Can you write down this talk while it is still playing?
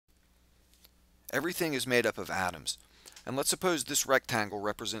Everything is made up of atoms. And let's suppose this rectangle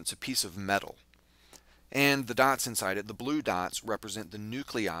represents a piece of metal. And the dots inside it, the blue dots, represent the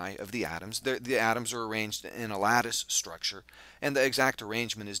nuclei of the atoms. The atoms are arranged in a lattice structure, and the exact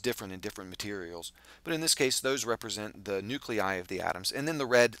arrangement is different in different materials. But in this case, those represent the nuclei of the atoms, and then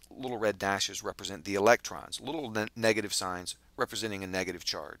the little red dashes represent the electrons, little negative signs representing a negative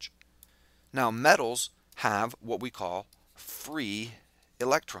charge. Now, metals have what we call free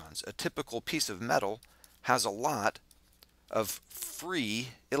electrons. A typical piece of metal has a lot of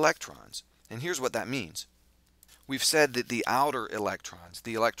free electrons. And here's what that means. We've said that the outer electrons,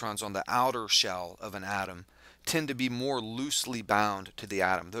 the electrons on the outer shell of an atom, tend to be more loosely bound to the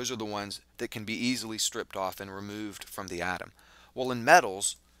atom. Those are the ones that can be easily stripped off and removed from the atom. Well, in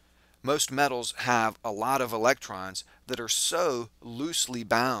metals, most metals have a lot of electrons that are so loosely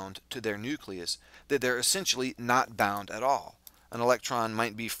bound to their nucleus that they're essentially not bound at all. An electron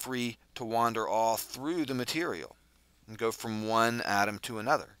might be free to wander all through the material and go from one atom to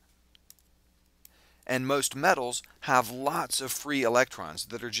another. And most metals have lots of free electrons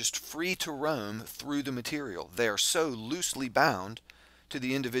that are just free to roam through the material. They are so loosely bound to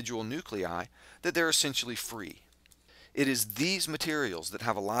the individual nuclei that they're essentially free. It is these materials that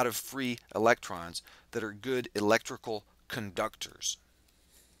have a lot of free electrons that are good electrical conductors.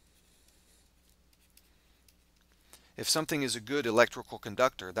 If something is a good electrical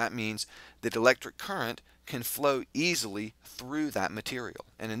conductor, that means that electric current can flow easily through that material.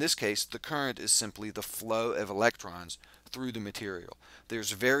 And in this case, the current is simply the flow of electrons through the material.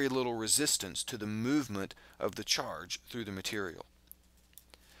 There's very little resistance to the movement of the charge through the material.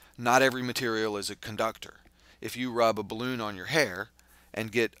 Not every material is a conductor. If you rub a balloon on your hair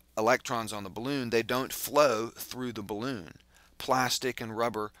and get electrons on the balloon, they don't flow through the balloon. Plastic and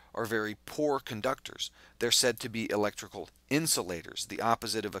rubber are very poor conductors. They're said to be electrical insulators. The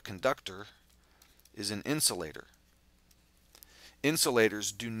opposite of a conductor is an insulator.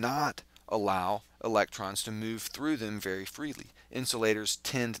 Insulators do not allow electrons to move through them very freely. Insulators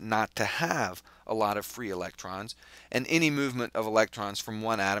tend not to have a lot of free electrons, and any movement of electrons from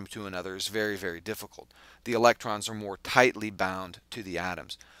one atom to another is very, very difficult. The electrons are more tightly bound to the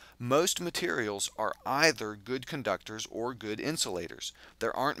atoms. Most materials are either good conductors or good insulators.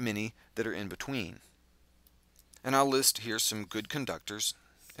 There aren't many that are in between. And I'll list here some good conductors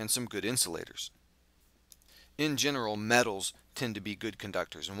and some good insulators. In general, metals tend to be good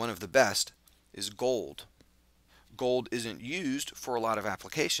conductors, and one of the best is gold. Gold isn't used for a lot of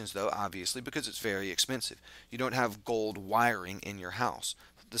applications, though, obviously, because it's very expensive. You don't have gold wiring in your house.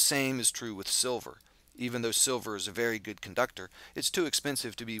 The same is true with silver. Even though silver is a very good conductor, it's too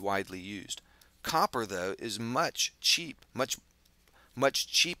expensive to be widely used. Copper, though, is much cheaper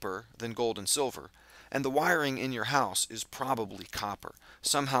than gold and silver, and the wiring in your house is probably copper.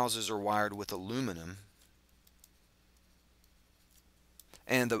 Some houses are wired with aluminum,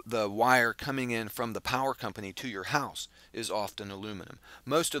 and the wire coming in from the power company to your house is often aluminum.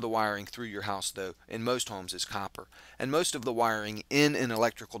 Most of the wiring through your house, though, in most homes is copper. And most of the wiring in an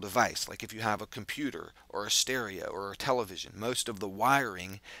electrical device, like if you have a computer or a stereo or a television, most of the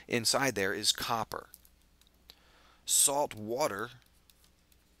wiring inside there is copper. Salt water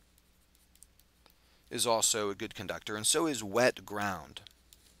is also a good conductor, and so is wet ground.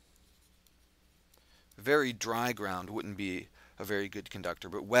 Very dry ground wouldn't be a very good conductor,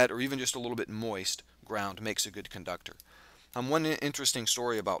 but wet or even just a little bit moist ground makes a good conductor. One interesting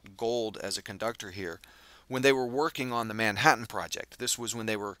story about gold as a conductor here. When they were working on the Manhattan Project, this was when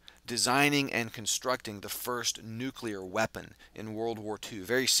they were designing and constructing the first nuclear weapon in World War II,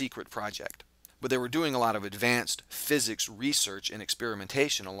 very secret project. But they were doing a lot of advanced physics research and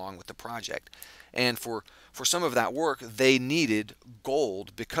experimentation along with the project. And for some of that work, they needed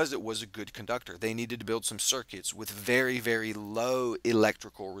gold because it was a good conductor. They needed to build some circuits with very, very low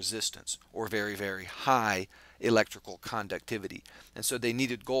electrical resistance or very, very high electrical conductivity. And so they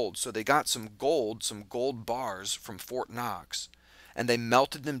needed gold. So they got some gold bars from Fort Knox, and they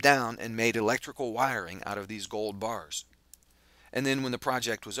melted them down and made electrical wiring out of these gold bars. And then when the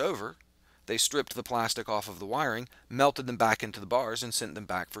project was over, they stripped the plastic off of the wiring, melted them back into the bars, and sent them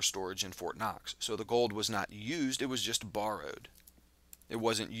back for storage in Fort Knox. So the gold was not used, it was just borrowed. It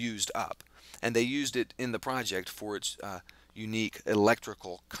wasn't used up. And they used it in the project for its unique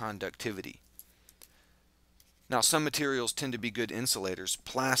electrical conductivity. Now, some materials tend to be good insulators.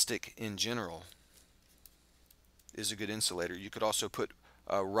 Plastic in general is a good insulator. You could also put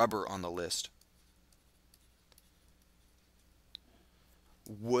rubber on the list.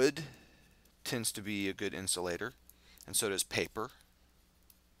 Wood tends to be a good insulator, and so does paper.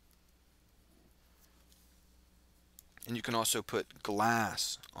 And you can also put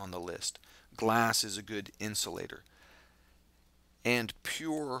glass on the list. Glass is a good insulator. And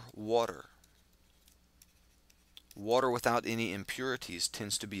pure water. Water without any impurities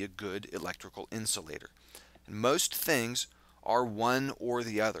tends to be a good electrical insulator. And most things are one or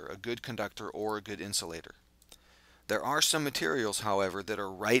the other, a good conductor or a good insulator. There are some materials, however, that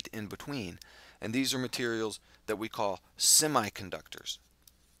are right in between, and these are materials that we call semiconductors.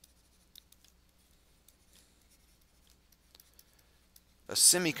 A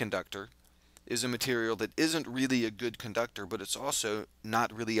semiconductor is a material that isn't really a good conductor, but it's also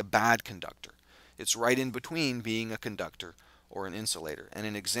not really a bad conductor. It's right in between being a conductor or an insulator. And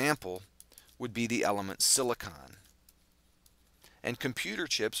an example would be the element silicon. And computer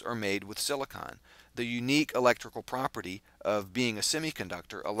chips are made with silicon. The unique electrical property of being a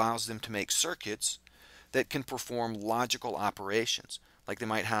semiconductor allows them to make circuits that can perform logical operations. Like they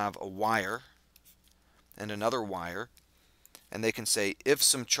might have a wire and another wire, and they can say if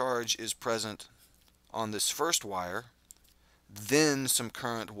some charge is present on this first wire, then some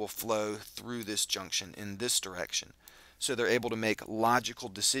current will flow through this junction in this direction. So they're able to make logical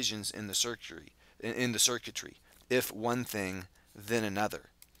decisions in the circuitry. If one thing, then another.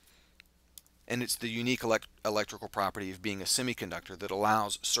 And it's the unique electrical property of being a semiconductor that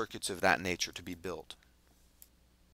allows circuits of that nature to be built.